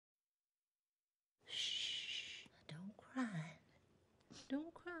cry.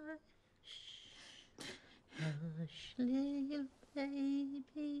 Don't cry. Hush, little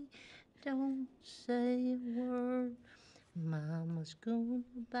baby, don't say a word. Mama's gonna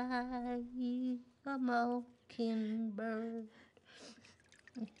buy you a mockingbird.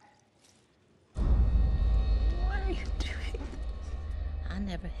 What are you doing? I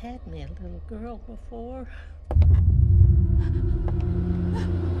never had me a little girl before.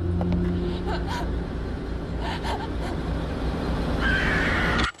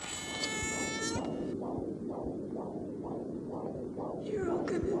 You're all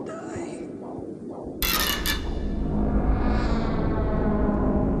gonna die.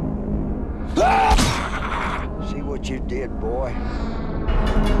 See what you did, boy.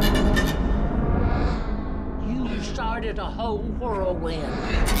 You started a whole whirlwind.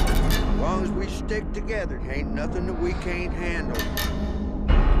 As long as we stick together, ain't nothing that we can't handle.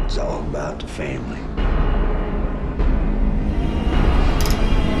 It's all about the family.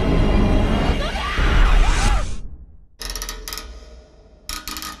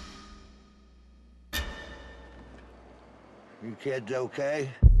 You kids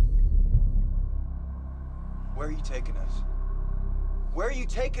okay? Where are you taking us? Where are you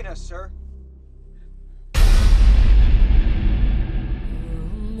taking us, sir?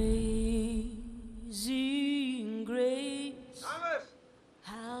 Amazing grace. Thomas!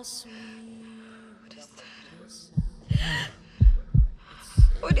 How sweet.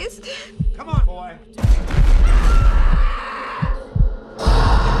 What is that? Come on, boy.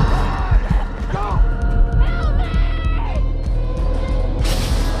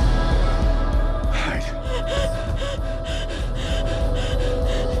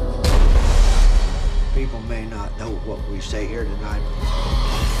 People may not know what we say here tonight.